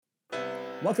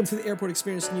Welcome to the Airport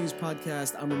Experience News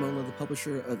Podcast. I'm Ramona, the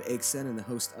publisher of AXN and the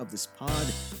host of this pod.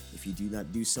 If you do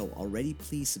not do so already,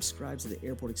 please subscribe to the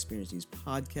Airport Experience News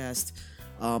Podcast.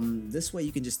 This way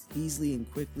you can just easily and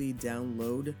quickly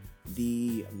download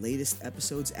the latest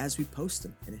episodes as we post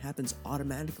them, and it happens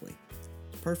automatically.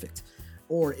 Perfect.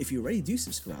 Or if you already do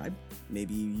subscribe,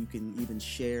 maybe you can even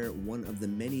share one of the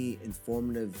many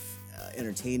informative,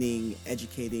 entertaining,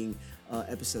 educating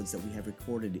episodes that we have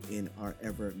recorded in our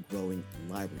ever-growing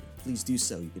library. Please do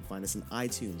so. You can find us on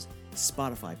iTunes,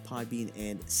 Spotify, Podbean,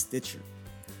 and Stitcher.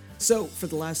 So for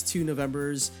the last 2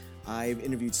 Novembers, I've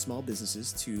interviewed small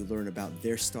businesses to learn about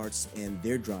their starts and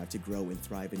their drive to grow and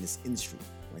thrive in this industry.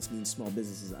 When I mean small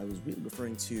businesses, I was really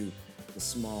referring to the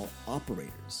small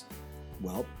operators.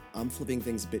 Well, I'm flipping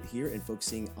things a bit here and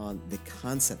focusing on the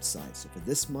concept side. So for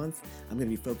this month, I'm going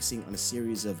to be focusing on a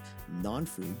series of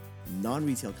non-food,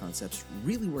 non-retail concepts,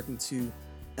 really working to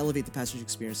elevate the passenger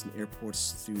experience in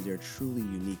airports through their truly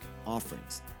unique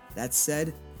offerings. That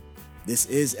said, this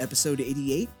is episode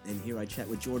 88, and here I chat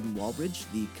with Jordan Walbridge,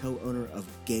 the co-owner of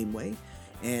Gameway.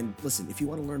 And listen, if you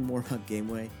want to learn more about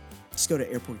Gameway, just go to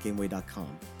airportgameway.com.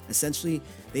 Essentially,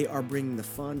 they are bringing the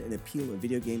fun and appeal of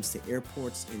video games to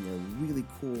airports in their really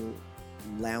cool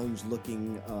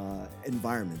lounge-looking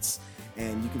environments.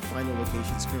 And you can find their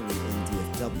locations currently in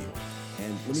DFW.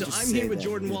 And so I'm here with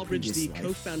Jordan Walbridge, the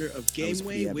co-founder of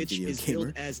Gameway, which is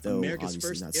billed as America's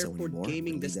first airport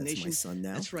gaming destination.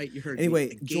 That's right, you heard me.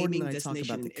 Anyway, Jordan and I talk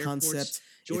about the concept,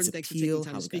 Jordan, its appeal,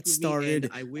 how it got started,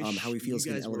 how he feels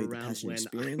going to elevate the passenger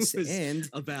experience, and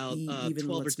about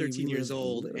 12 or 13 years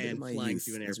old and flying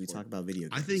through an airport. As we talk about video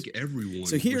games. I think everyone.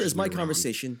 So here is my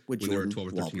conversation with Jordan. When they were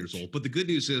 12 or 13 years old. But the good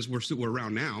news is we're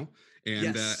around now,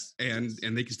 and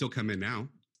they can still come in now.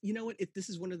 You know what? If this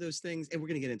is one of those things, and we're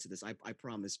going to get into this, I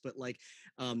promise. But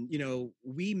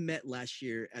we met last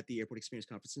year at the Airport Experience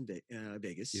Conference in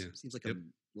Vegas. Yeah. Seems like a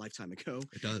lifetime ago.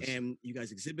 It does. And you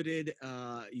guys exhibited.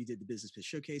 You did the Business Pitch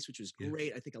Showcase, which was great.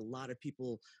 Yeah. I think a lot of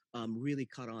people really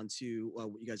caught on to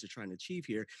what you guys are trying to achieve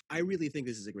here. I really think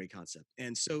this is a great concept.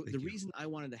 And so the reason I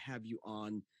wanted to have you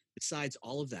on, besides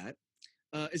all of that,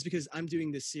 is because I'm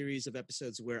doing this series of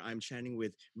episodes where I'm chatting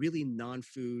with really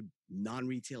non-food,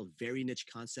 non-retail, very niche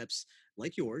concepts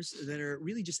like yours that are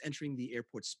really just entering the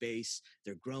airport space.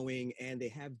 They're growing and they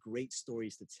have great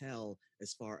stories to tell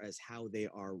as far as how they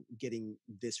are getting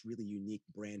this really unique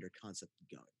brand or concept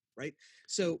going. Right.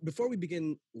 So before we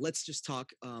begin, let's just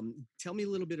talk. Tell me a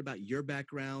little bit about your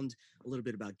background, a little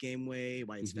bit about Gameway,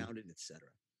 why it's founded, etc.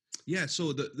 Yeah.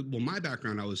 So my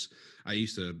background, I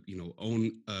used to,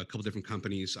 own a couple different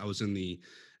companies. I was in the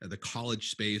college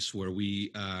space where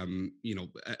we,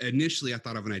 initially I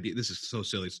thought of an idea. This is so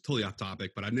silly. It's totally off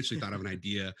topic, but I initially thought of an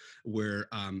idea where,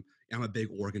 I'm a big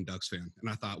Oregon Ducks fan. And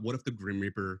I thought, what if the Grim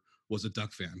Reaper was a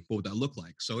Duck fan? What would that look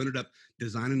like? So I ended up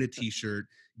designing a t-shirt,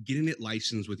 getting it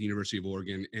licensed with the University of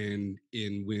Oregon. And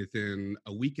within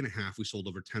a week and a half, we sold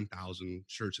over 10,000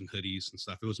 shirts and hoodies and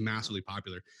stuff. It was massively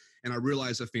popular. And I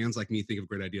realized that fans like me think of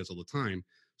great ideas all the time.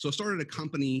 So I started a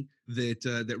company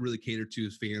that really catered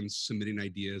to fans submitting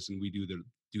ideas, and we do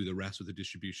the rest with the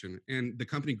distribution. And the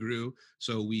company grew.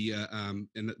 So we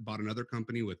bought another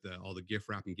company with all the gift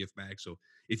wrap and gift bags. So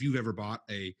if you've ever bought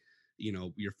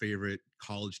your favorite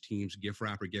college team's gift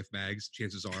wrap or gift bags,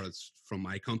 chances are it's from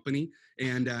my company.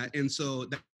 And so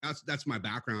that's my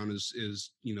background is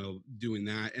doing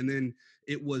that. And then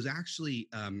it was actually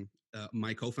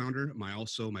my co-founder,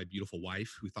 my beautiful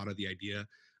wife, who thought of the idea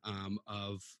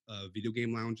of video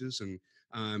game lounges.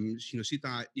 And she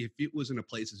thought if it was in a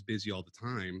place that's busy all the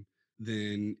time,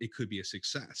 then it could be a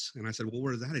success. And I said, well,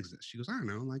 where does that exist? She goes, I don't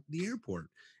know, like the airport.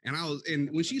 And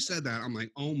when she said that, I'm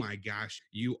like, oh my gosh,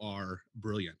 you are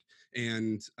brilliant.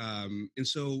 And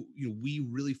so, we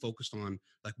really focused on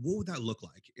like, what would that look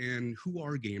like? And who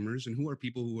are gamers and who are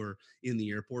people who are in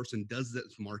the airports, and does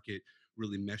this market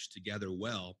really mesh together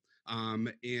well?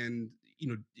 And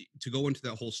to go into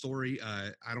that whole story,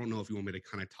 I don't know if you want me to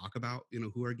kind of talk about,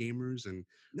 who are gamers and.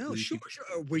 No, sure.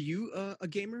 Were you a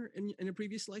gamer in a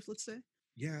previous life, let's say?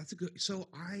 Yeah, that's a good. So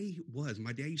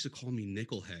my dad used to call me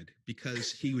Nickelhead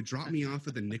because he would drop me off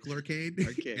at the Nickel Arcade,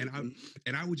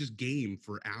 and I would just game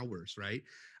for hours, right?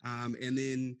 And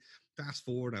then fast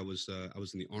forward, I was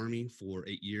in the Army for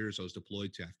 8 years. I was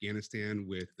deployed to Afghanistan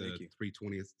with the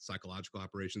 320th Psychological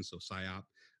Operations, so PSYOP.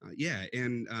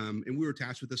 And we were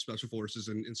attached with the Special Forces,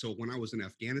 and so when I was in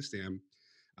Afghanistan,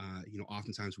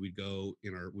 oftentimes we'd go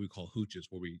in we call hooches,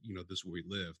 where this is where we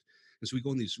lived. And so we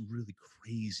go on these really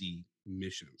crazy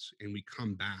missions, and we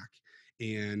come back,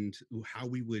 and how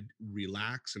we would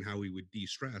relax and how we would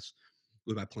de-stress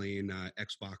by playing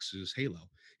Xbox's Halo,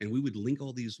 and we would link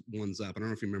all these ones up. I don't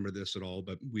know if you remember this at all,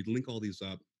 but we'd link all these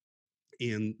up,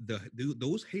 and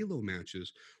those Halo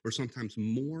matches were sometimes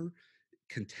more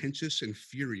contentious and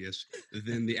furious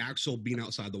than the actual being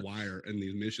outside the wire and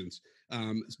these missions.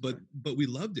 But we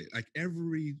loved it. Like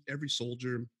every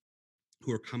soldier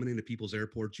who are coming into people's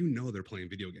airports, they're playing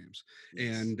video games.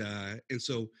 Yes. And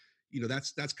so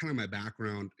that's kind of my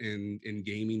background in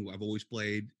gaming. I've always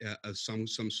played some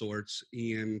sorts,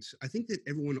 and I think that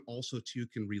everyone also too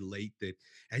can relate that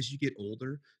as you get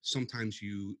older, sometimes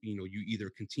you either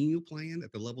continue playing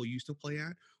at the level you used to play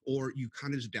at, or you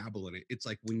kind of just dabble in it. It's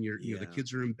like when the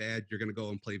kids are in bed, you're going to go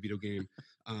and play a video game,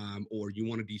 or you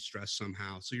want to de-stress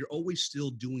somehow. So you're always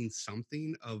still doing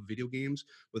something of video games,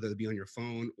 whether it be on your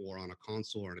phone or on a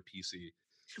console or on a PC.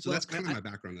 So that's kind of my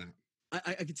background on that.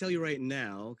 I can tell you right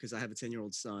now, because I have a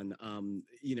 10-year-old son.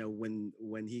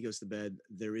 When he goes to bed,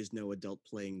 there is no adult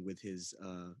playing with his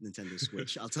Nintendo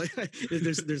Switch. I'll tell you,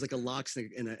 there's like a lock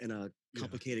in a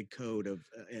complicated code of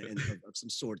some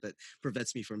sort that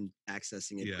prevents me from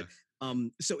accessing it. Yeah. But,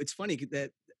 so it's funny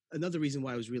that another reason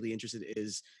why I was really interested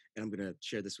is, and I'm going to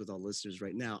share this with all listeners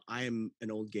right now. I am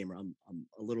an old gamer. I'm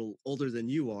a little older than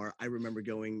you are. I remember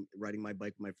riding my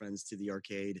bike with my friends to the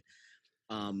arcade.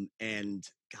 And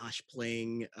gosh,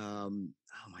 playing, oh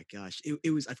my gosh,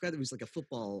 it was, I forgot, it was like a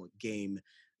football game,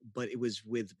 but it was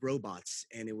with robots,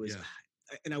 and it was,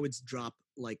 and I would drop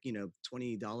like,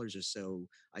 $20 or so.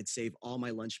 I'd save all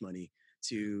my lunch money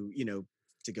to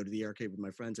go to the arcade with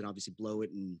my friends and obviously blow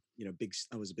it. And,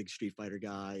 I was a big Street Fighter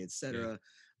guy, etc.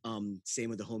 Same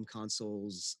with the home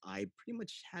consoles. I pretty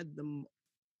much had them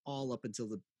all up until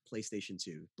the PlayStation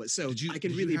 2. But so I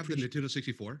can really have the Nintendo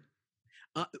 64.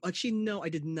 Actually, no, I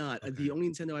did not. Okay. The only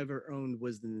Nintendo I ever owned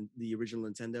was the original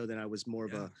Nintendo. Then I was more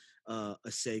of a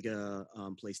Sega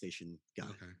PlayStation guy.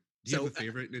 Okay. Do you have a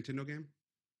favorite Nintendo game?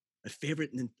 A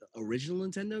favorite original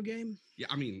Nintendo game? Yeah,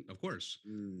 I mean, of course.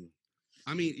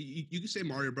 I mean, you could say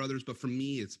Mario Brothers, but for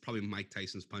me, it's probably Mike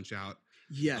Tyson's Punch Out.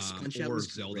 Yes, Punch Out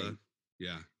was Zelda. Great.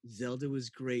 Yeah. Zelda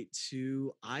was great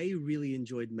too. I really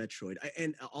enjoyed Metroid.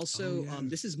 And also,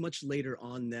 this is much later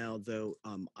on now, though.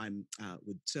 I'm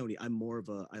with Sony. I'm more of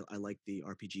I like the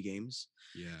RPG games.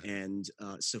 Yeah. And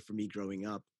so for me growing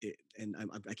up,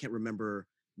 I can't remember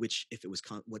if it was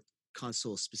what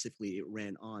console specifically it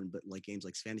ran on, but like games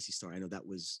like Phantasy Star, I know that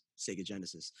was Sega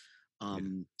Genesis.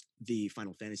 The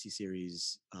Final Fantasy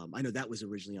series, I know that was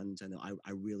originally on Nintendo.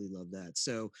 I really love that.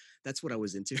 So that's what I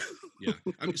was into. Yeah.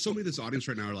 I mean, so many of this audience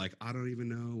right now are like, I don't even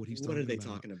know what he's talking about. What are they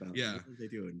talking about? Yeah. What are they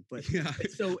doing? But yeah.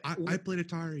 So I played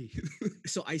Atari.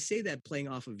 So I say that playing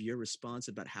off of your response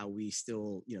about how we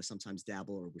still, sometimes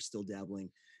dabble, or we're still dabbling.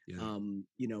 Yeah.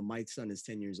 My son is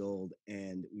 10 years old,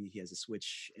 and he has a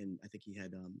Switch, and I think he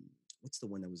had, what's the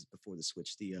one that was before the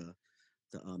Switch? The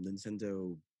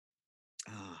Nintendo,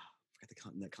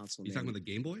 that console. You talking about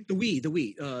the Game Boy? The Wii, the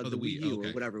Wii U, okay.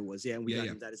 Or whatever it was. Yeah, and we got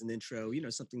him that as an intro.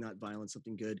 Something not violent,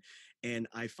 something good. And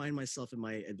I find myself in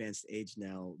my advanced age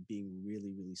now being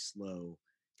really, really slow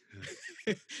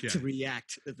to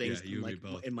react to things in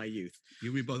my youth. You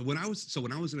and me both. When I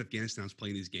was in Afghanistan, I was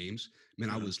playing these games. Man,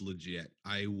 I was legit.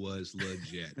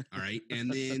 All right.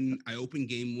 And then I open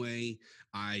Gameway.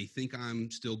 I think I'm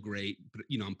still great, but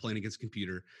I'm playing against a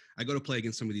computer. I go to play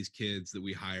against some of these kids that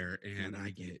we hire, and I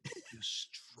get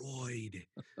destroyed.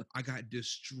 I got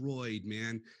destroyed,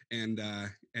 man. And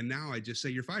now I just say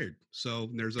you're fired. So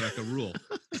there's like a rule.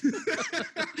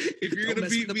 If you're gonna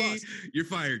beat me, you're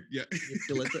fired. Yeah.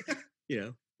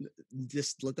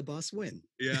 Just let the boss win.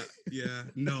 Yeah.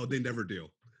 No, they never do.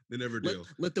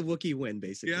 Let the Wookiee win,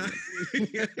 basically.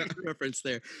 Yeah. Reference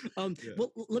there.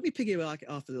 Well, let me piggyback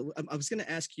off of I was going to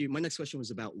ask you, my next question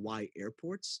was about why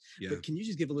airports. Yeah. But can you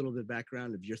just give a little bit of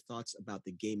background of your thoughts about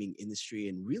the gaming industry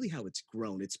and really how it's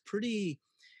grown? It's pretty...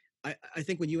 I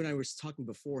think when you and I were talking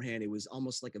beforehand, it was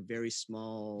almost like a very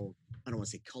small, I don't want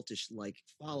to say cultish-like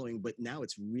following, but now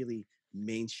it's really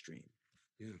mainstream.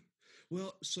 Yeah.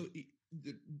 Well, so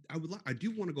I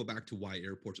do want to go back to why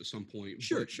airports at some point.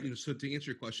 Sure. So to answer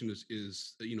your question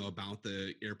is about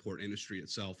the airport industry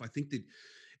itself. I think that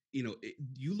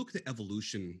you look at the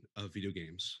evolution of video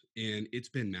games, and it's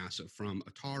been massive from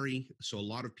Atari. So a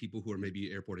lot of people who are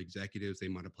maybe airport executives, they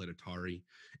might have played Atari,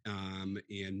 and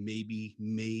maybe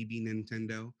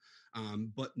Nintendo.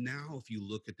 But now, if you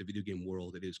look at the video game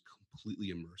world, it is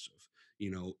completely immersive.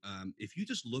 If you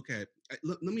just look at,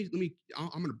 I'm going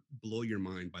to blow your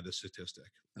mind by the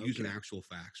statistic using actual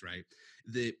facts, right?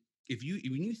 That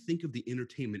when you think of the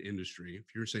entertainment industry,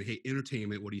 if you're saying, hey,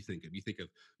 entertainment, what do you think of? You think of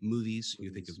movies,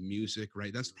 you think of music,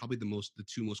 right? That's probably the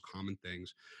two most common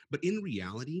things. But in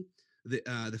reality,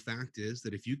 The fact is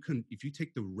that if you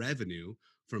take the revenue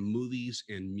from movies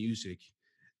and music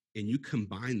and you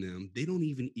combine them, they don't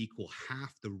even equal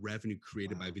half the revenue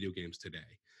created by Wow. video games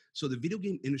today. So the video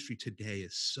game industry today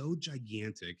is so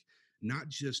gigantic, not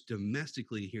just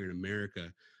domestically here in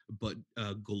America, but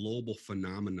a global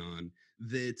phenomenon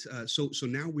that so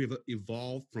now we've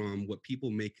evolved from what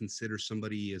people may consider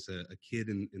somebody as a kid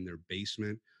in their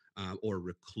basement or a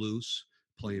recluse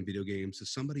playing Mhm. video games to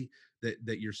somebody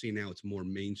that you're seeing now. It's more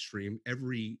mainstream.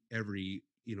 Every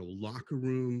locker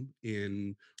room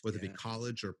in whether it be Yeah.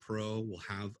 college or pro will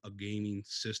have a gaming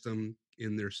system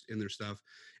in their stuff.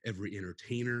 Every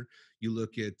entertainer, you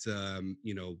look at and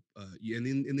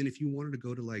then if you wanted to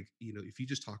go to like if you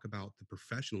just talk about the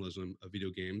professionalism of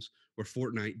video games, where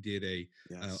Fortnite did a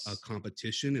Yes.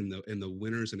 competition, and the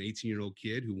winner's an 18-year-old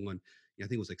kid who won, I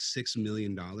think it was like $6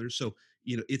 million. So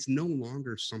it's no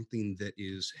longer something that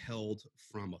is held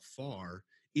from afar.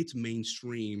 It's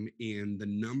mainstream, and the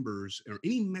numbers or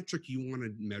any metric you want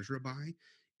to measure it by,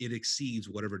 it exceeds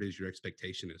whatever it is your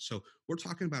expectation is. So we're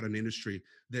talking about an industry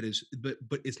that is,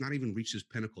 but it's not even reached its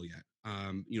pinnacle yet.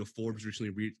 Forbes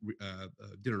recently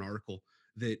did an article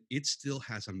that it still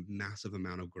has a massive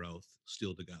amount of growth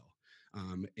still to go.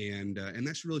 And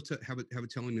that's really to have a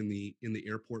telling in the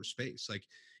airport space. Like,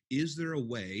 is there a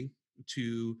way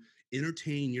to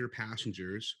entertain your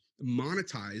passengers,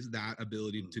 monetize that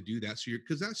ability to Mhm. do that? So you're,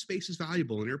 because that space is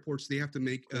valuable in airports, they have to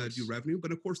make Of do course. revenue,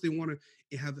 but of course they want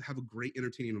to have a great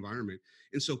entertaining environment.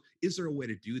 And so is there a way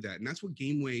to do that? And that's what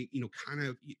Gameway, kind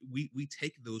of, we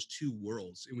take those two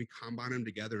worlds and we combine them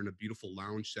together in a beautiful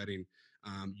lounge setting,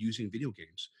 using video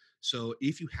games. So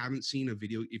if you haven't seen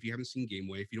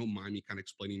Gameway, if you don't mind me kind of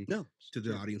explaining No, to the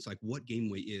sure. audience like what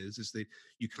Gameway is that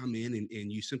you come in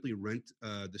and you simply rent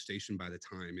the station by the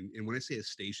time. And when I say a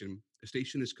station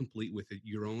is complete with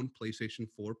your own PlayStation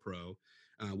 4 Pro,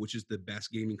 which is the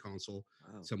best gaming console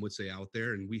Wow. some would say out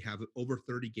there. And we have over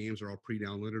 30 games are all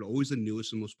pre-downloaded, always the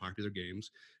newest and most popular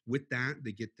games. With that,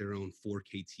 they get their own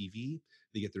 4K TV,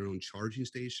 they get their own charging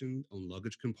station, own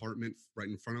luggage compartment right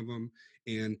in front of them,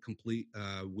 and complete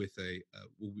with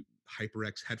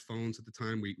HyperX headphones. At the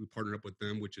time we partnered up with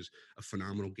them, which is a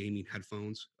phenomenal gaming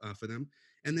headphones for them.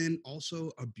 And then also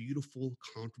a beautiful,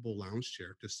 comfortable lounge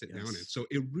chair to sit down in. Yes. So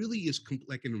it really is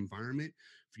like an environment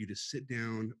for you to sit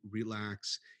down,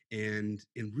 relax, and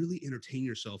really entertain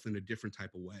yourself in a different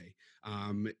type of way.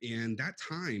 And that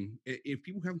time, if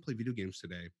people haven't played video games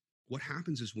today, what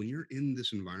happens is when you're in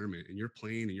this environment and you're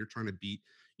playing and you're trying to beat,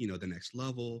 the next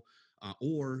level,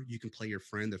 or you can play your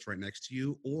friend that's right next to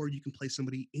you, or you can play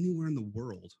somebody anywhere in the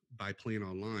world by playing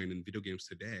online in video games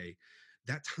today.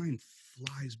 That time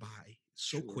flies by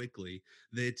so Sure. quickly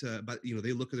that, but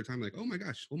they look at their time like, oh my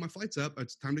gosh, well my flight's up,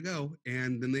 it's time to go,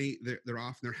 and then they're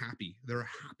off and they're happy. They're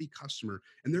a happy customer,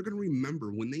 and they're going to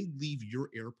remember when they leave your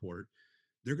airport.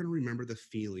 They're going to remember the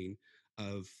feeling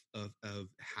of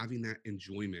having that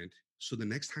enjoyment. So the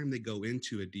next time they go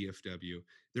into a DFW,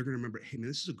 they're going to remember, hey man,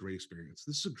 this is a great experience.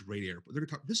 This is a great airport. They're going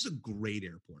to talk. This is a great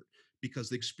airport because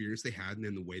the experience they had and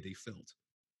then the way they felt.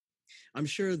 I'm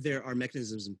sure there are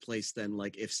mechanisms in place then,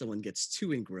 like if someone gets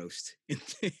too engrossed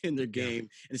in their Yeah. game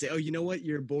and say, oh, you know what,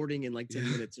 you're boarding in like 10 Yeah.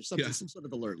 minutes or something, Yeah. some sort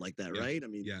of alert like that, Yeah, right? I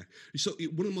mean, yeah. So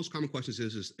one of the most common questions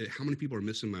is how many people are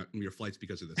missing your flights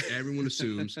because of this? Everyone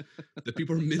assumes that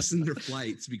people are missing their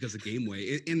flights because of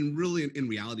Gameway, and really, in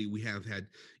reality, we have had,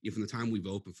 from the time we've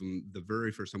opened, from the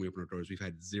very first time we opened our doors, we've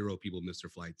had zero people miss their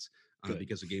flights good.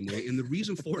 because of Gameway. And the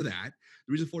reason for that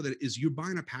is you're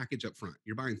buying a package up front.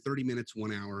 You're buying 30 minutes,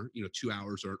 1 hour, 2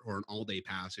 hours, or an all day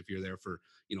pass if you're there for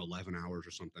 11 hours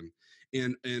or something.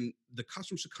 And the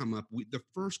customers should come up. The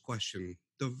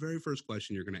very first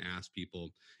question you're going to ask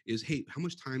people is, hey, how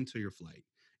much time till your flight?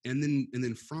 And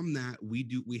then from that,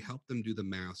 we help them do the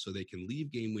math so they can leave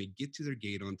Gameway, get to their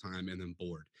gate on time, and then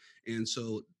board. And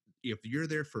so if you're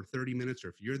there for 30 minutes or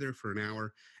if you're there for an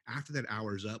hour, after that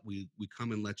hour's up, we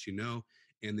come and let you know,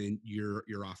 and then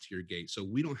you're off to your gate. So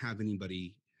we don't have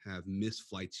anybody have missed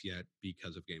flights yet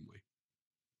because of Gameway.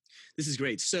 This is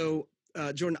great. So,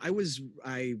 Jordan,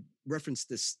 I referenced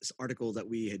this article that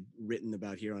we had written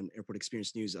about here on Airport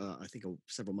Experience News. I think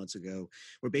several months ago,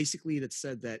 where basically that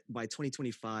said that by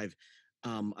 2025,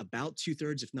 about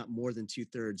 2/3, if not more than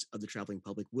 2/3, of the traveling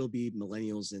public will be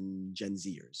millennials and Gen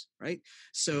Zers, right?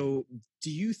 So,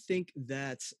 do you think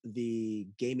that the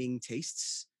gaming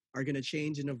tastes are going to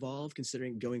change and evolve,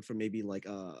 considering going from maybe like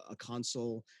a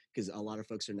console, because a lot of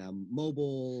folks are now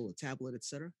mobile, a tablet,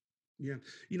 etc.? Yeah,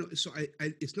 so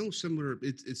it's no similar.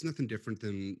 It's nothing different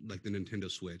than like the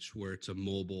Nintendo Switch, where it's a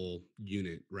mobile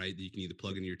unit, right? That you can either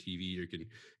plug into your TV or you can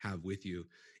have with you.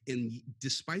 And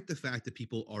despite the fact that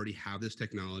people already have this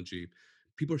technology,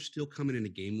 people are still coming into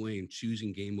Gameway and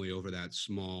choosing Gameway over that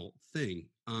small thing.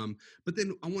 But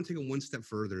then I want to take it one step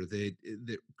further.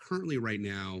 That currently, right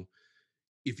now,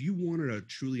 if you wanted a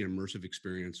truly immersive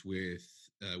experience with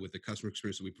the customer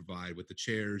experience that we provide, with the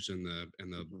chairs and the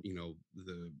Mhm.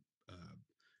 the uh,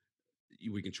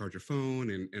 we can charge your phone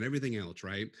and everything else,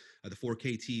 right? The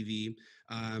 4K TV,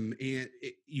 and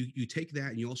you take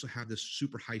that, and you also have this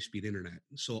super high speed internet.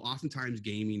 So oftentimes,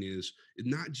 gaming is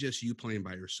not just you playing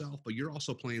by yourself, but you're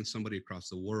also playing somebody across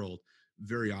the world.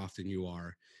 Very often, you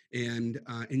are, and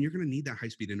you're going to need that high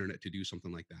speed internet to do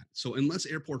something like that. So unless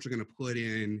airports are going to put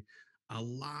in a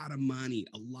lot of money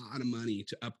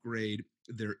to upgrade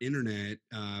their internet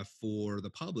for the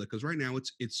public, because right now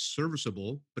it's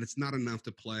serviceable, but it's not enough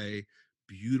to play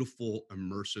beautiful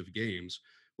immersive games.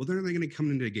 Well, then they're going to come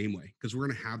into a Gameway because we're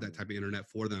going to have that type of internet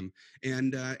for them,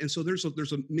 and so there's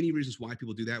many reasons why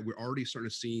people do that. We're already starting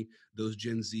to see those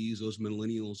Gen Zs, those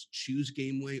millennials choose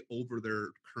Gameway over their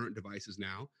current devices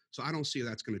now. So I don't see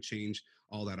that's going to change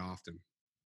all that often.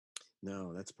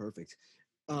 No, that's perfect.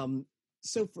 Um,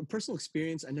 so from personal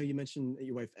experience, I know you mentioned that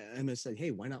your wife Emma said,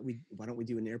 "Hey, why don't we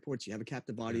do an airport? You have a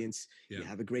captive Yeah, audience, yeah. you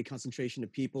have a great concentration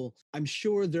of people." I'm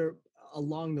sure there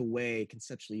along the way,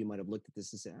 conceptually, you might have looked at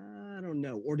this and said, "I don't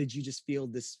know," or did you just feel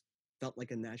this felt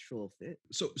like a natural fit?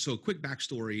 So quick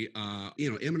backstory.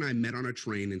 Em and I met on a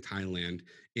train in Thailand,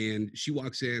 and she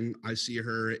walks in. I see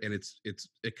her, and it's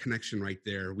a connection right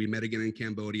there. We met again in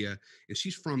Cambodia, and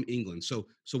she's from England. So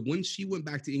when she went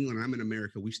back to England, I'm in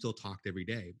America. We still talked every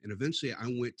day, and eventually I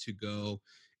went to go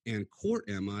and court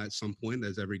Emma at some point,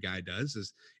 as every guy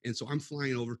does. And so I'm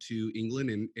flying over to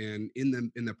England, and in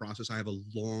the process, I have a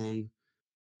long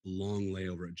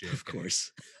layover at Of JFK.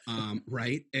 course.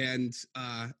 Right. And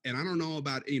I don't know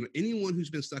about anyone who's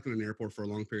been stuck in an airport for a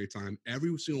long period of time.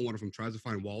 Every single one of them tries to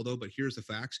find Waldo, but here's the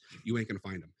facts: you ain't gonna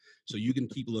find him. So you can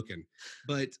keep looking.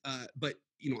 But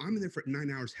I'm in there for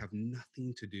 9 hours, have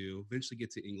nothing to do. Eventually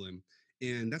get to England,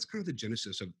 and that's kind of the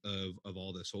genesis of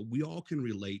all this. So we all can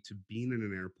relate to being in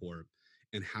an airport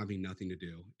and having nothing to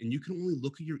do. And you can only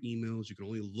look at your emails, you can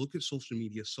only look at social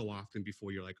media so often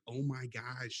before you're like, oh my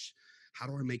gosh, how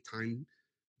do I make time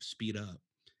speed up?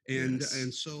 And Yes.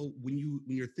 so when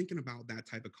you're thinking about that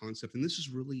type of concept, and this is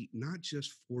really not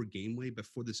just for Gameway, but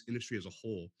for this industry as a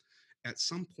whole, at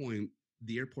some point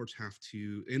the airports have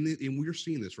to, and we're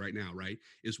seeing this right now, right?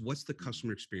 Is what's the Mhm.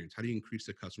 customer experience? How do you increase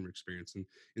the customer experience? And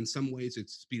in some ways,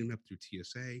 it's speeding up through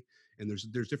TSA, and there's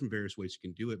different various ways you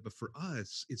can do it. But for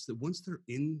us, it's that once they're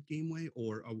in Gameway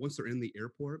or once they're in the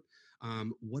airport,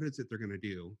 what is it they're going to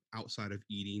do outside of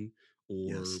eating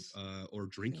Yes. or Yeah.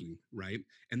 drinking, right?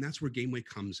 And that's where Gameway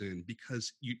comes in,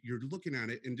 because you're looking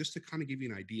at it. And just to kind of give you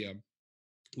an idea,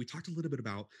 we talked a little bit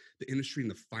about the industry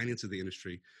and the finance of the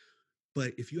industry.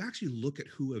 But if you actually look at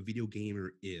who a video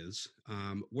gamer is,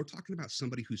 we're talking about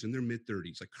somebody who's in their mid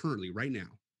 30s, like currently, right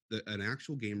now. An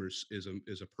actual gamer is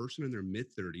a person in their mid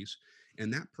 30s,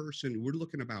 and that person, we're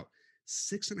looking about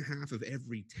six and a half of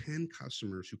every 10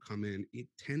 customers who come in,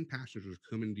 10 passengers who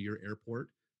come into your airport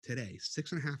today,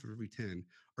 six and a half of every 10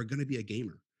 are going to be a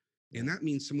gamer. And Yeah. that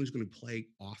means someone who's going to play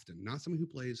often, not someone who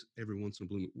plays every once in a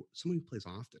blue moon, someone who plays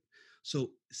often.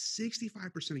 So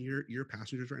 65% of your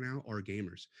passengers right now are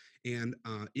gamers. And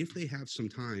if they have some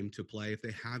time to play, if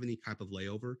they have any type of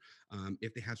layover,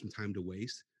 if they have some time to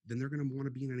waste, then they're going to want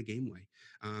to be in a Gameway.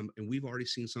 And we've already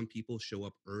seen some people show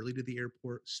up early to the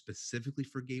airport specifically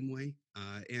for Gameway.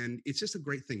 And it's just a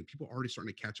great thing. People are already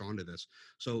starting to catch on to this.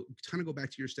 So kind of go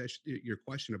back to your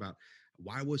question about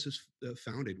why was this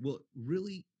founded? Well,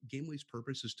 really, Gameway's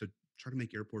purpose is to try to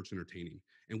make airports entertaining.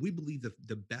 And we believe that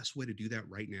the best way to do that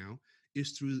right now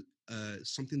is through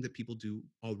something that people do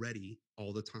already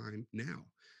all the time now,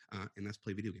 and that's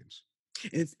play video games.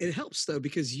 And it helps though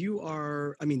because you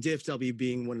are, I mean, DFW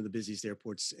being one of the busiest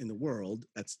airports in the world.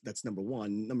 That's number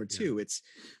one. Number Yeah. two, it's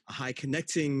a high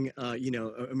connecting,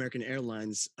 American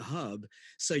Airlines hub.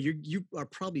 So you are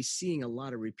probably seeing a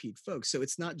lot of repeat folks. So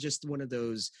it's not just one of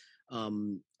those.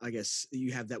 I guess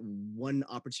you have that one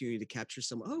opportunity to capture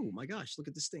someone. Oh my gosh, look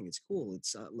at this thing! It's cool.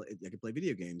 I can play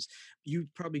video games. You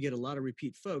probably get a lot of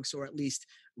repeat folks, or at least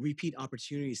repeat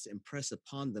opportunities to impress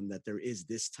upon them that there is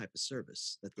this type of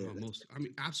service Oh, that most. I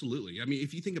mean, absolutely. I mean,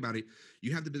 if you think about it,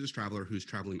 you have the business traveler who's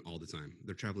traveling all the time.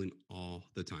 They're traveling all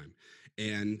the time,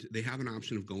 and they have an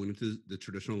option of going into the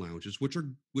traditional lounges, which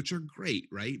are great,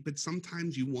 right? But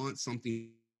sometimes you want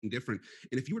something different.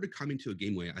 And if you were to come into a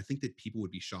Gameway, I think that people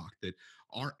would be shocked that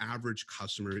our average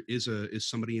customer is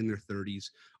somebody in their 30s.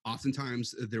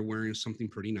 Oftentimes they're wearing something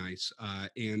pretty nice,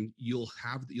 and you'll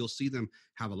see them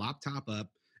have a laptop up,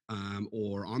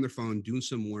 or on their phone doing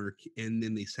some work, and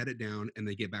then they set it down and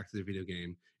they get back to their video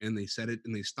game, and they set it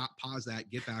and they stop, pause that,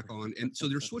 get back on, and so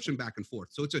they're switching back and forth.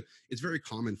 So it's very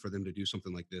common for them to do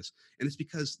something like this, and it's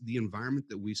because the environment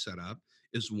that we set up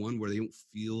is one where they don't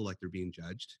feel like they're being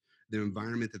judged. The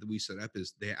environment that we set up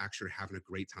is they actually are having a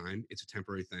great time. It's a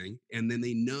temporary thing. And then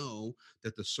they know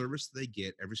that the service they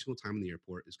get every single time in the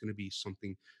airport is going to be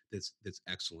something that's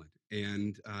excellent.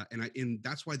 And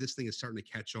that's why this thing is starting to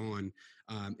catch on,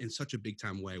 in such a big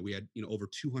time way. We had, over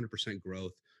 200%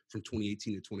 growth from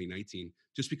 2018 to 2019,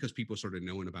 just because people started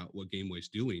knowing about what Gameway's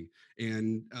doing.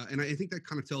 And I think that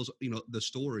kind of tells, the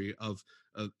story of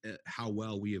how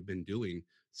well we have been doing,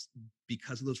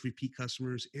 because of those repeat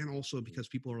customers, and also because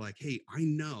people are like, hey, I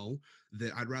know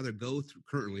that I'd rather go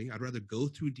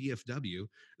through DFW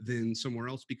than somewhere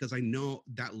else, because I know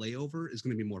that layover is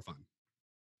going to be more fun.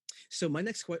 So my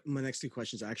next two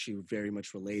questions are actually very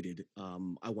much related.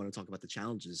 I want to talk about the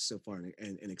challenges so far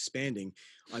and expanding.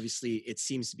 Obviously, it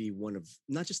seems to be one of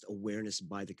not just awareness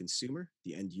by the consumer,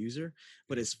 the end user,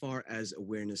 but as far as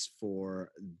awareness for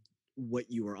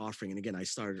what you are offering. And again, I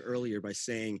started earlier by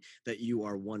saying that you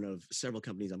are one of several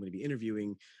companies I'm going to be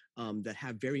interviewing, that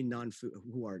have very non-food,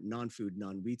 who are non-food,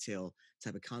 non-retail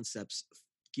type of concepts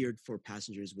geared for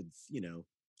passengers with,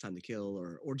 time to kill,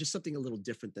 or just something a little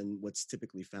different than what's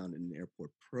typically found in an airport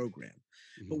program.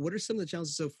 But Mhm. what are some of the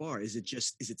challenges so far? Is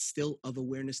it still of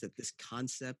awareness that this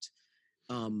concept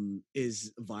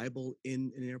is viable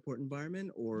in an airport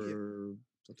environment, Yeah. or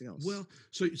something else? Well,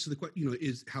 so the question,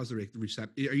 is how's the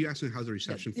reception? Are you asking how's the Yeah,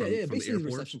 reception yeah, from yeah. the Basically, the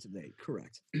airports? reception today.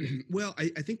 Correct. Well,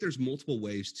 I think there's multiple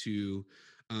ways to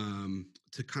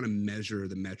kind of measure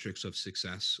the metrics of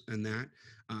success and that.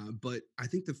 But I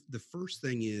think the first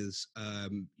thing is,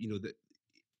 that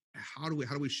how do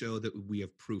we show that we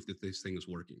have proof that this thing is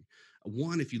working?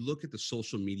 One, if you look at the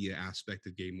social media aspect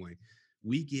of Gameway,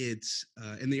 we get,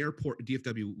 in the airport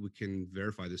DFW, we can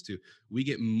verify this too. We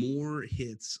get more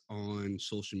hits on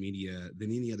social media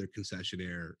than any other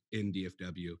concessionaire in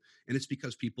DFW, and it's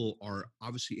because people are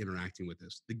obviously interacting with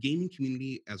this. The gaming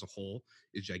community as a whole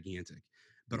is gigantic,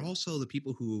 but Yeah. also the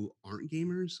people who aren't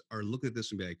gamers are looking at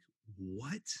this and be like,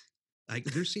 "What?" Like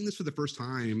they're seeing this for the first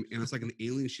time, and it's like an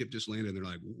alien ship just landed, and they're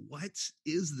like, "What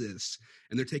is this?"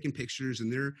 And they're taking pictures,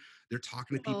 and they're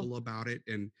talking to Well, people about it.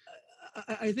 And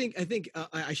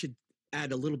I should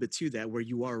add a little bit to that, where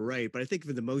you are right, but I think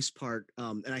for the most part,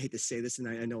 and I hate to say this, and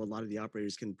I know a lot of the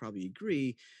operators can probably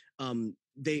agree.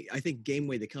 I think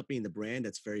Gameway, the company and the brand,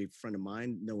 that's very front of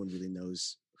mind. No one really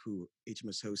knows who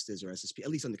HMS Host is or SSP, at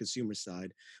least on the consumer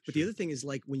side. But the sure. other thing is,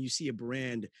 like, when you see a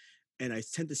brand, and I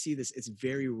tend to see this, it's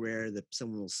very rare that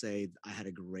someone will say, "I had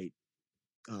a great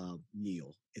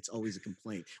meal." It's always a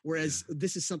complaint. Yeah. Whereas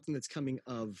this is something that's coming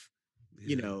of,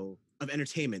 Yeah. of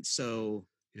entertainment. So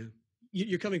Yeah.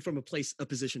 you're coming from a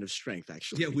position of strength,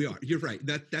 actually. Yeah, we are. You're right.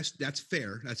 That's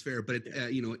fair. That's fair. But Yeah.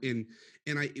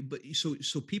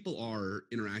 so people are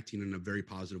interacting in a very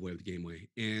positive way with Gameway,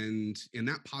 and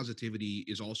that positivity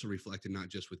is also reflected not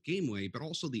just with Gameway, but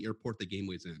also the airport that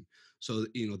Gameway's in. So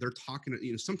they're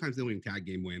talking. Sometimes they don't even tag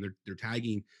Gameway, and they're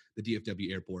tagging the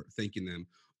DFW airport, thanking them,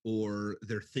 or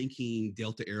they're thanking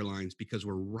Delta Airlines because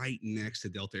we're right next to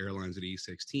Delta Airlines at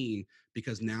E16,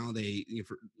 because now they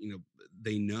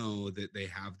know that they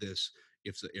have this.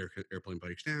 If the airplane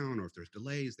breaks down or if there's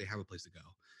delays, they have a place to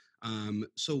go.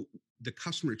 So the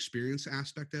customer experience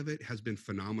aspect of it has been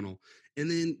phenomenal. And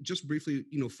then just briefly,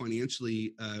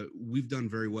 financially, we've done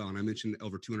very well. And I mentioned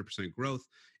over 200% growth.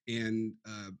 And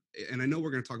I know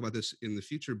we're going to talk about this in the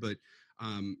future, but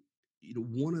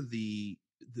one of the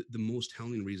most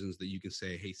telling reasons that you can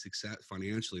say, hey, success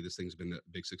financially, this thing's been a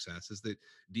big success, is that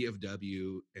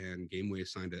DFW and Gameway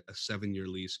signed a 7-year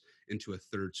lease into a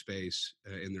third space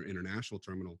in their international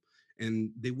terminal.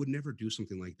 And they would never do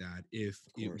something like that if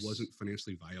Of it course. wasn't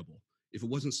financially viable, if it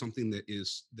wasn't something that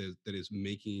is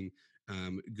making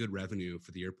good revenue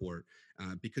for the airport,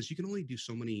 because you can only do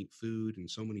so many food and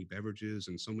so many beverages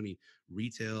and so many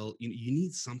retail. You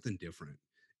need something different,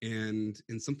 and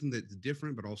something that's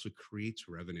different but also creates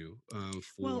revenue Well,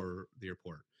 for the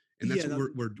airport. And that's yeah.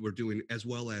 what we're doing, as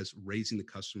well as raising the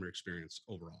customer experience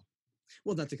overall.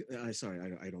 Well, not to, sorry,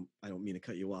 I don't mean to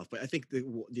cut you off, but I think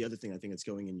the other thing I think that's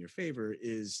going in your favor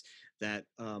is that,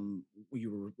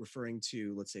 you were referring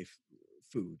to, let's say,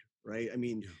 food, right? I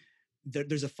mean, Yeah.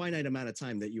 there's a finite amount of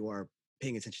time that you are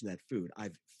paying attention to that food.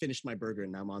 I've finished my burger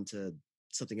and now I'm on to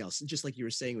something else. Just like you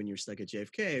were saying when you were stuck at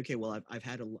JFK. Okay, well, I've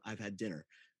had dinner.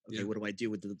 okay, what do I do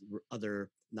with the other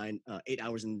 8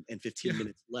 hours and 15 Yeah.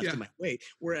 minutes left Yeah. in my wait?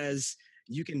 Whereas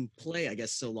you can play, I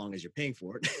guess, so long as you're paying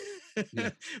for Yeah.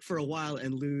 it for a while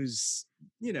and lose,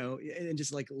 and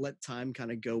just like let time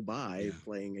kind of go by Yeah.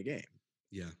 playing a game.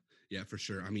 Yeah, yeah, for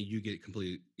sure. I mean, you get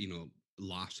completely,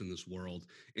 lost in this world,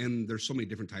 and there's so many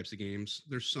different types of games.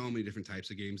 There's so many different types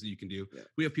of games that you can do. Yeah.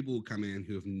 We have people who come in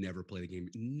who have never played a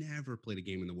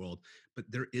game in the world, but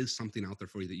there is something out there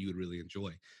for you that you would really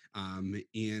enjoy. And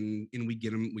we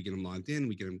get them logged in,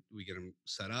 we get them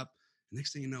set up.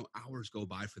 Next thing you know, hours go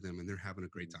by for them, and they're having a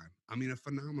great time. I mean, a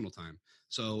phenomenal time.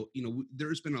 So,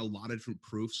 there's been a lot of different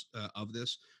proofs of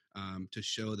this to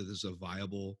show that this is a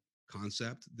viable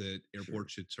concept that Sure.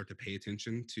 airports should start to pay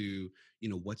attention to,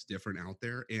 what's different out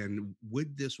there, and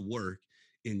would this work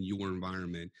in your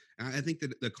environment. And I think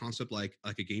that the concept like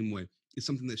a Gameway is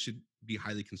something that should be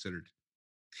highly considered.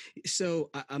 So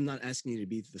I'm not asking you to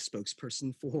be the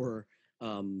spokesperson for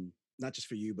not just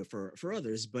for you, but for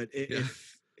others. But Yeah.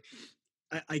 if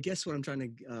I guess what I'm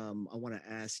trying to I want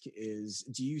to ask is,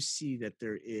 do you see that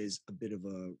there is a bit of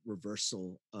a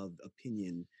reversal of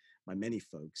opinion by many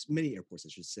folks, many airports, I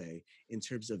should say, in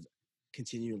terms of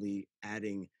continually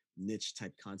adding niche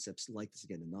type concepts like this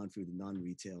again, the non-food, the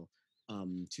non-retail,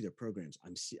 to their programs?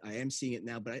 I am seeing it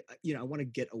now, but I want to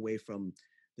get away from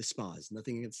the spas.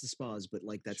 Nothing against the spas, but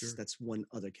like Sure. that's one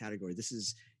other category. This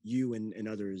is you and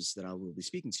others that I will be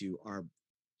speaking to are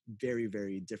very,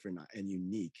 very different and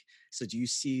unique. So do you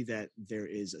see that there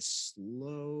is a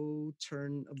slow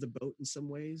turn of the boat in some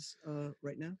ways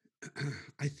right now?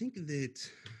 I think that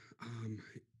um,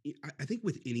 I think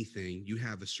with anything, you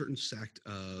have a certain sect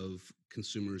of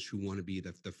consumers who want to be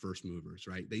the first movers,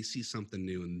 right? They see something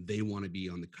new and they want to be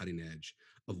on the cutting edge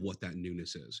of Mhm. what that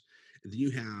newness is. And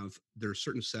then there are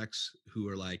certain sects who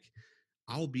are like,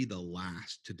 I'll be the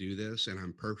last to do this, and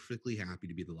I'm perfectly happy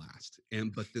to be the last.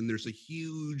 But then there's a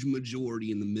huge majority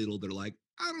in the middle that are like,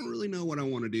 I don't really know what I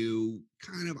want to do.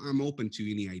 Kind of, I'm open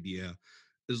to any idea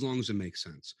as long as it makes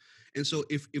sense. And so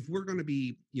if we're going to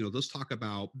be, let's talk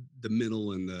about the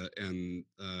middle and the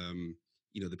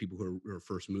people who are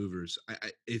first movers.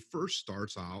 It first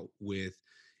starts out with,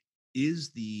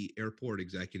 is the airport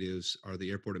executives, are the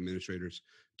airport administrators,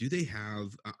 do they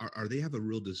have are they have a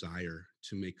real desire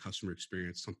to make customer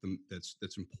experience something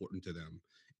that's important to them?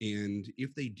 And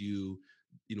if they do,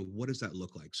 what does that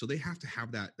look like? So they have to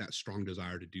have that strong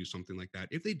desire to do something like that.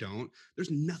 If they don't,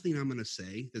 there's nothing I'm going to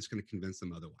say that's going to convince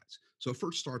them otherwise. So it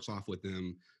first starts off with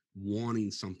them wanting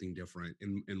something different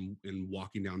and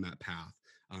walking down that path,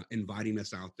 inviting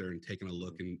us out there and taking a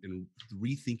look and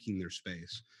rethinking their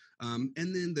space. And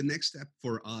then the next step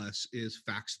for us is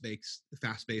fast-based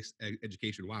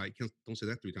education. Wow, I don't say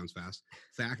that 3 times fast.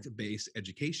 Fact-based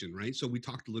education, right? So we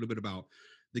talked a little bit about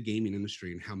the gaming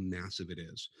industry and how massive it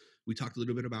is. We talked a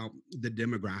little bit about the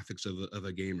demographics of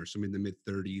a gamer. So I'm in the mid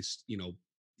 30s,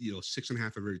 6.5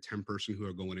 of every 10 person who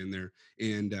are going in there,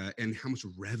 and how much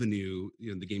revenue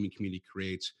the gaming community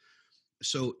creates.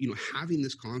 So having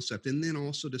this concept, and then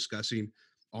also discussing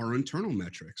our internal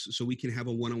metrics, so we can have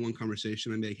a one-on-one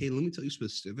conversation and be like, hey, let me tell you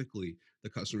specifically the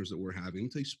customers that we're having, let me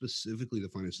tell you specifically the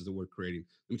finances that we're creating,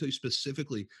 let me tell you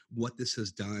specifically what this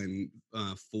has done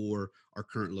for our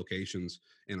current locations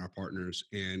and our partners,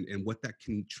 and what that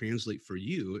can translate for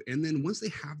you. And then once they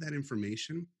have that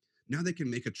information, now they can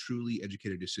make a truly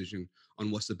educated decision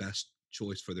on what's the best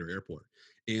choice for their airport.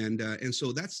 And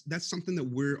so that's something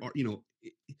that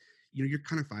you're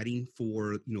kind of fighting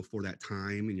for that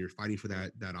time, and you're fighting for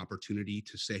that opportunity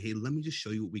to say, hey, let me just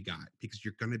show you what we got, because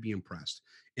you're going to be impressed.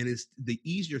 And it's the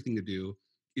easier thing to do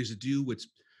is to do what's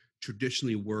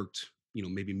traditionally worked,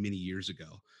 maybe many years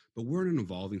ago. But we're in an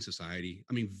evolving society,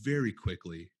 I mean, very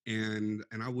quickly. And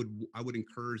I would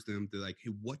encourage them to, like,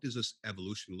 hey, what does this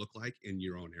evolution look like in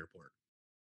your own airport?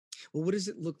 Well, what does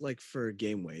it look like for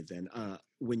Gameway then?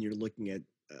 When you're looking at,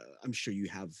 I'm sure you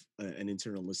have an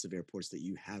internal list of airports that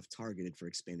you have targeted for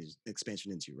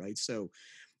expansion into, right? So,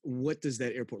 what does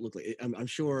that airport look like? I'm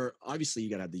sure, obviously,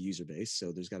 you got to have the user base,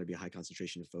 so there's got to be a high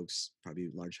concentration of folks, probably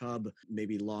large hub,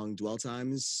 maybe long dwell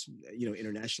times.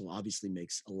 International obviously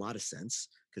makes a lot of sense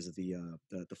because of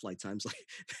the flight times, like,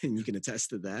 and you Yeah. can attest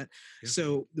to that. Yeah.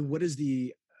 So, what is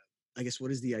the I guess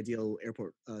what is the ideal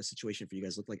airport situation for you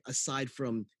guys look like aside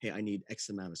from, hey, I need X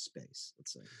amount of space,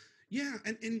 let's say? Yeah,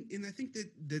 and I think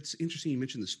that's interesting. You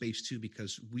mentioned the space too,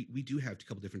 because we do have a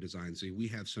couple different designs. We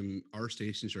have our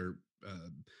stations are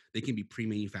they can be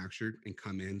pre-manufactured and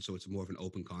come in, so it's more of an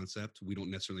open concept. We don't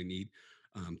necessarily need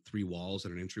three walls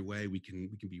and an entryway. We can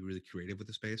be really creative with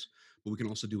the space, but we can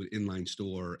also do an inline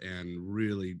store and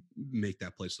really make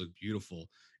that place look beautiful.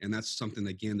 And that's something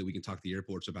again that we can talk to the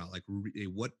airports about, like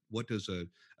what does a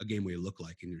Gameway look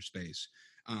like in your space.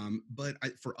 But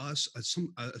for us,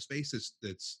 a space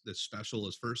that's special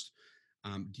is first.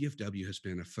 DFW has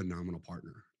been a phenomenal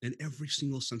partner in every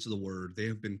single sense of the word. They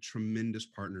have been tremendous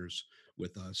partners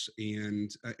with us,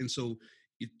 and so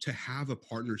to have a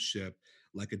partnership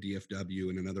like a DFW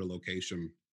in another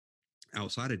location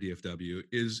outside of DFW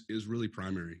is really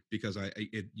primary, because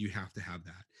you have to have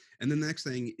that. And then the next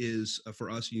thing is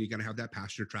for us, you got to have that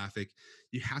passenger traffic.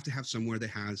 You have to have somewhere that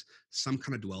has some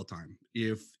kind of dwell time.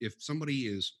 If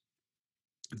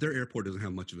their airport doesn't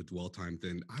have much of a dwell time,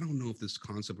 then I don't know if this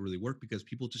concept will really work, because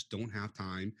people just don't have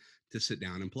time to sit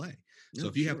down and play. So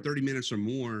if you have 30 minutes or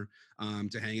more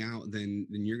to hang out, then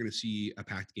you're going to see a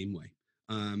packed Gameway.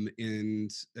 And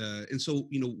so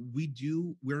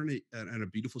we're in a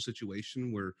beautiful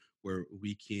situation where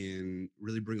we can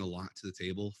really bring a lot to the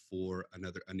table for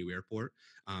a new airport.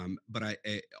 But I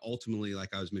ultimately,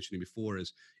 like I was mentioning before,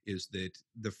 is that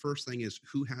the first thing is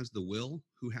who has the will,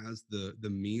 who has the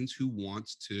means, who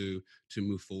wants to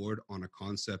move forward on a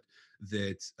concept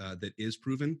that is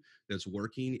proven, that's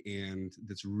working, and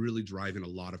that's really driving a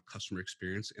lot of customer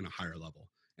experience in a higher level.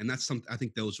 And that's I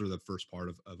think those are the first part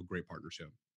of a great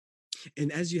partnership.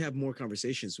 And as you have more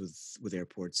conversations with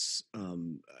airports,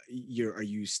 are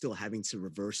you still having to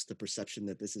reverse the perception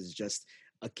that this is just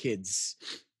a kid's,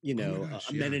 Oh my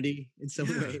gosh, yeah. amenity in some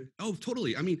Yeah. way? Oh,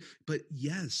 totally. I mean, but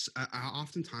yes,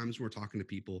 oftentimes we're talking to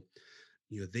people,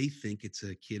 they think it's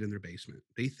a kid in their basement.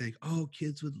 They think, oh,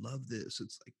 kids would love this.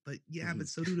 It's like, but yeah, Mhm. but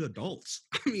so do adults.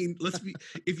 I mean,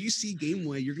 if you see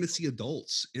Gameway, you're going to see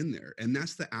adults in there. And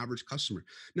that's the average customer.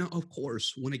 Now, of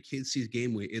course, when a kid sees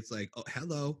Gameway, it's like, oh,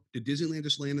 hello, did Disneyland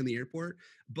just land in the airport?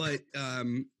 But,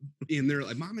 and they're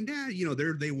like, mom and dad,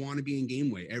 they want to be in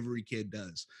Gameway. Every kid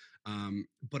does.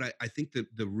 But I think that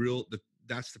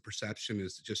that's the perception,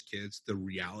 is just kids. The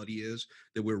reality is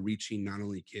that we're reaching not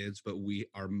only kids, but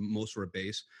most of our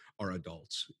base are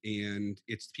adults. And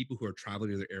it's people who are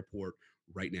traveling to the airport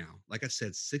right now. Like I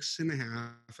said,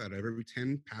 6.5 out of every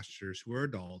 10 passengers who are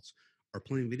adults are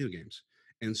playing video games.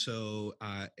 And so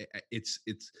it's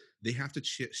they have to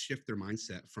shift their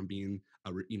mindset from being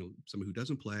someone who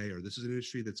doesn't play, or this is an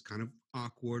industry that's kind of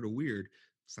awkward or weird.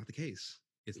 It's not the case.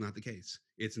 It's not the case.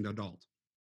 It's an adult.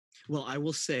 Well, I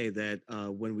will say that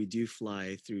when we do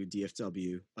fly through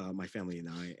DFW, my family and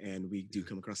I, and we do Yeah.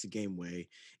 come across the Gameway,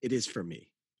 it is for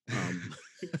me. Um,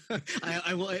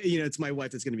 I will, it's my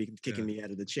wife that's going to be kicking Yeah. me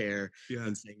out of the chair Yeah.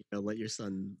 and saying, let your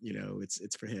son,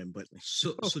 it's for him. But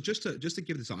So just to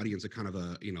give this audience a kind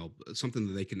of something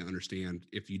that they can understand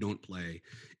if you don't play,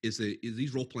 is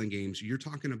these role playing games, you're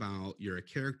talking about, you're a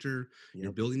character, you're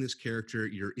Yep. building this character,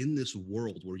 you're in this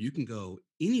world where you can go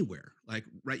anywhere, like,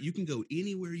 right, you can go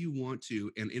anywhere you want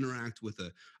to and interact with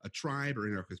a tribe, or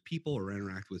interact with people, or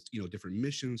interact with different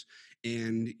missions,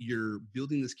 and you're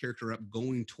building this character up,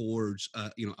 going towards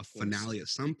a finale at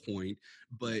some point.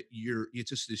 But it's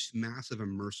just this massive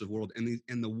immersive world,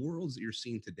 and the worlds that you're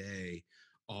seeing today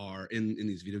are in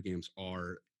these video games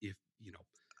are, if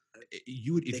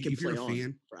you would, They if, can if you're play a on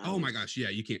fan. for Oh my hours. gosh, yeah,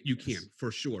 you can Yes.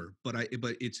 for sure. But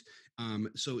it's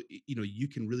so you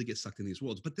can really get sucked in these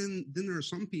worlds. But then there are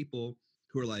some people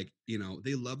who are like,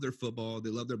 they love their football, they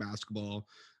love their basketball,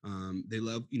 they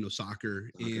love soccer, Soccer,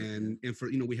 yeah. and for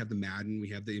we have the Madden, we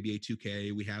have the NBA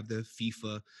 2K, we have the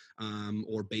FIFA,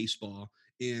 or baseball,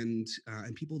 and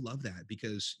people love that,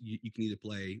 because you can either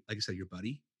play, like I said, your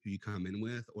buddy who you come in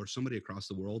with, or somebody across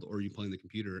the world, or you play on the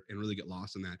computer and really get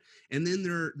lost in that. And then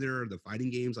there are the fighting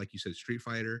games, like you said, Street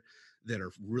Fighter, that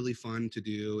are really fun to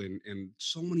do, and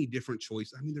so many different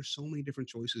choices. I mean, there's so many different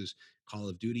choices. Call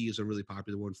of Duty is a really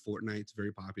popular one. Fortnite's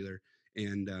very popular,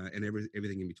 and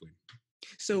everything in between.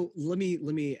 So let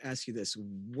me ask you this: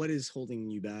 what is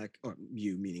holding you back, or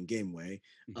you meaning Gameway,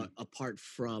 Mhm. apart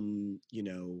from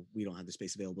we don't have the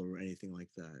space available or anything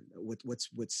like that? What's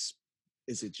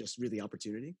is it just really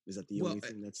opportunity? Is that the Well, only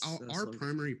thing that's our slowing down?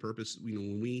 primary purpose,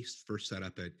 when we first set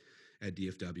up at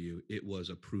DFW, it was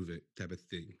a prove it type of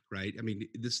thing, right? I mean,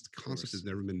 this Of concept has course.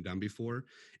 never been done before,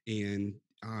 and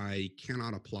I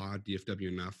cannot applaud DFW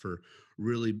enough for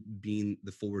really being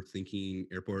the forward-thinking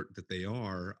airport that they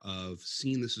are, of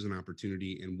seeing this as an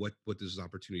opportunity and what this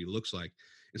opportunity looks like.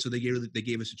 And so they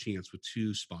gave us a chance with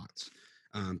two spots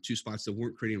that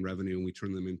weren't creating revenue, and we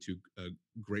turned them into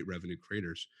great revenue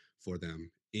creators for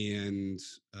them. And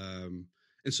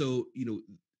so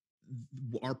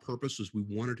our purpose was we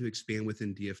wanted to expand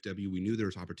within DFW. We knew there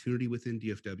was opportunity within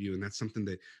DFW, and that's something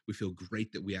that we feel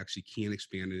great that we actually can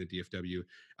expand into DFW,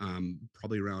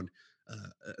 probably around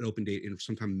an open date in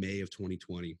sometime May of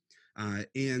 2020.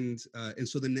 And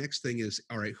so the next thing is,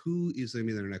 all right, who is going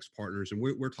to be their next partners? And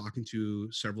we're talking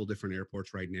to several different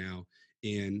airports right now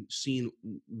and seeing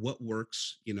what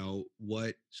works,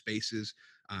 what spaces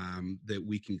that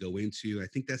we can go into. I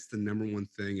think that's the number one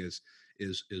thing is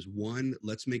one,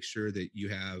 let's make sure that you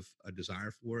have a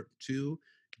desire for it. Two,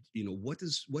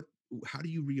 how do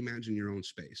you reimagine your own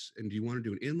space? And do you want to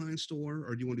do an inline store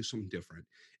or do you want to do something different?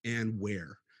 And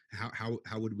where? How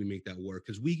would we make that work?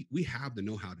 Because we have the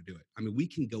know-how to do it. I mean, we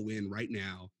can go in right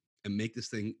now and make this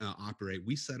thing operate.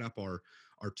 We set up our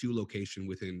 2 location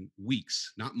within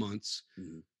weeks, not months.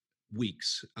 Mm-hmm.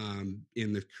 Weeks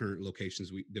in the current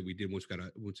locations that we did once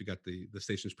we got the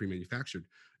stations pre-manufactured.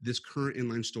 This current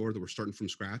inline store that we're starting from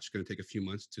scratch is going to take a few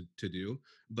months to do.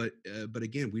 But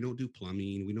again, we don't do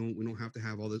plumbing. We don't have to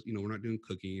have all this. We're not doing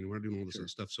cooking. We're not doing all this other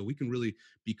stuff. So we can really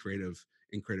be creative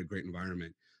and create a great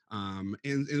environment. And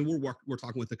we're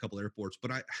talking with a couple airports.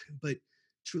 But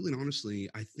truly and honestly,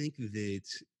 I think that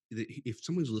if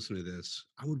someone's listening to this,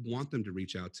 I would want them to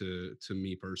reach out to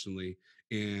me personally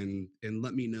and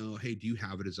let me know, hey, do you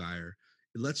have a desire?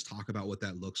 Let's talk about what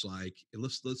that looks like.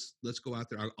 Let's go out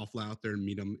there. I'll fly out there and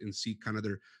meet them and see kind of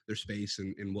their space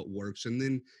and what works. And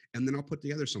then I'll put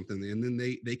together something, and then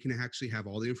they can actually have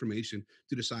all the information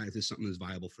to decide if this something is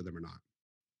viable for them or not.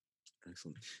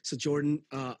 Excellent. So Jordan,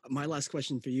 my last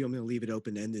question for you, I'm going to leave it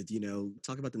open-ended.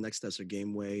 Talk about the next steps for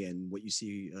Gameway and what you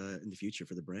see in the future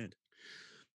for the brand.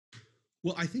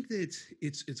 Well, I think that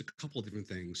it's a couple of different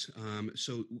things.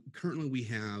 So currently we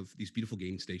have these beautiful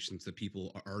game stations that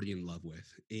people are already in love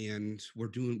with, and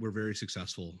we're very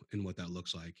successful in what that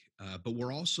looks like. But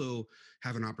we're also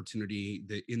have an opportunity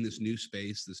that in this new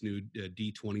space, this new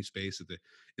D20 space at the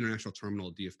International Terminal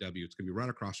at DFW, it's going to be right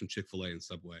across from Chick-fil-A and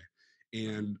Subway.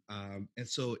 And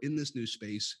so in this new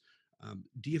space,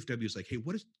 DFW is like, hey,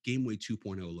 what does Gameway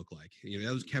 2.0 look like?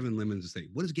 That was Kevin Lemon's thing.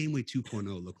 What does Gameway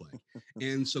 2.0 look like?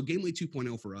 And so Gameway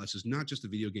 2.0 for us is not just the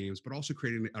video games, but also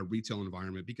creating a retail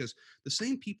environment, because the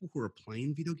same people who are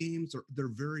playing video games they're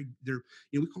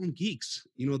we call them geeks.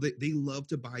 They love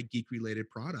to buy geek related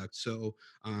products. So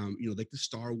like the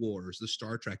Star Wars, the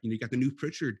Star Trek. You got the new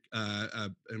Pritchard.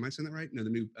 Am I saying that right? No, the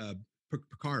new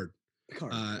Picard.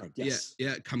 Yes.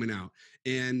 Yeah, coming out,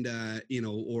 and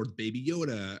or Baby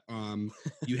Yoda.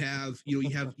 You have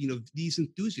these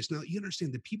enthusiasts. Now you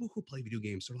understand the people who play video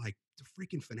games are like the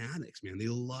freaking fanatics, man. They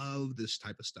love this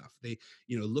type of stuff. They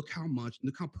look how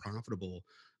profitable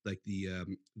like the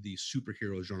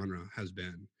superhero genre has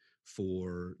been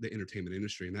for the entertainment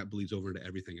industry, and that bleeds over into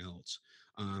everything else.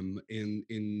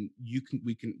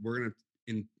 We're gonna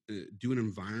do an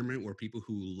environment where people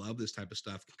who love this type of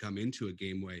stuff can come into a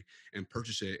Gameway and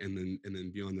purchase it, and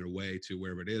then be on their way to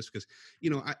wherever it is. Because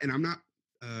I'm not.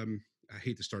 I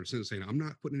hate to start a sentence saying I'm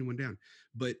not putting anyone down,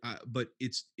 but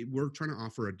we're trying to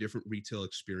offer a different retail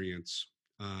experience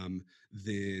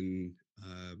than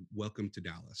Welcome to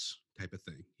Dallas type of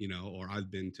thing, or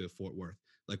I've been to Fort Worth.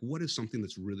 Like, what is something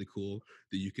that's really cool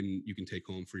that you can take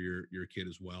home for your kid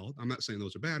as well? I'm not saying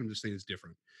those are bad. I'm just saying it's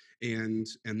different. And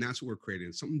that's what we're creating.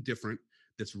 It's something different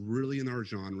that's really in our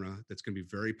genre, that's going to be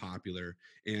very popular.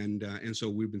 And so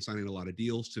we've been signing a lot of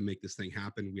deals to make this thing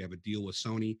happen. We have a deal with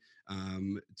Sony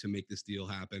to make this deal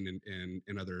happen,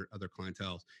 and other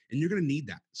clientele. And you're going to need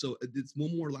that. So it's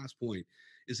one more last point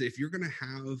is that if you're going to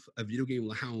have a video game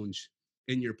lounge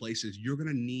in your places, you're going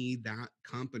to need that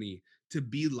company to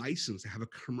be licensed, to have a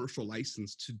commercial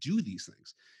license to do these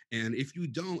things. And if you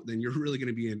don't, then you're really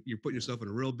going to you're putting yourself in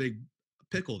a real big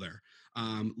pickle there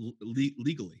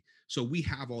legally. So we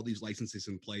have all these licenses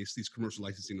in place, these commercial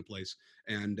licensing in place,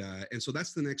 and so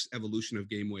that's the next evolution of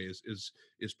Gameway is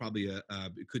probably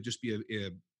it could just be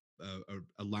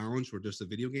a lounge for just the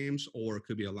video games, or it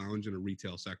could be a lounge in a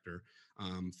retail sector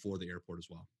for the airport as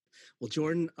well. Well,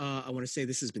 Jordan, I want to say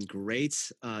this has been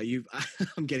great. I'm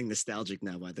getting nostalgic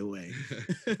now, by the way,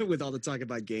 with all the talk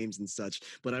about games and such.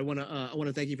 But I want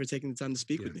to thank you for taking the time to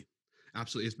speak with me.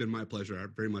 Absolutely, it's been my pleasure. I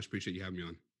very much appreciate you having me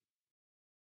on.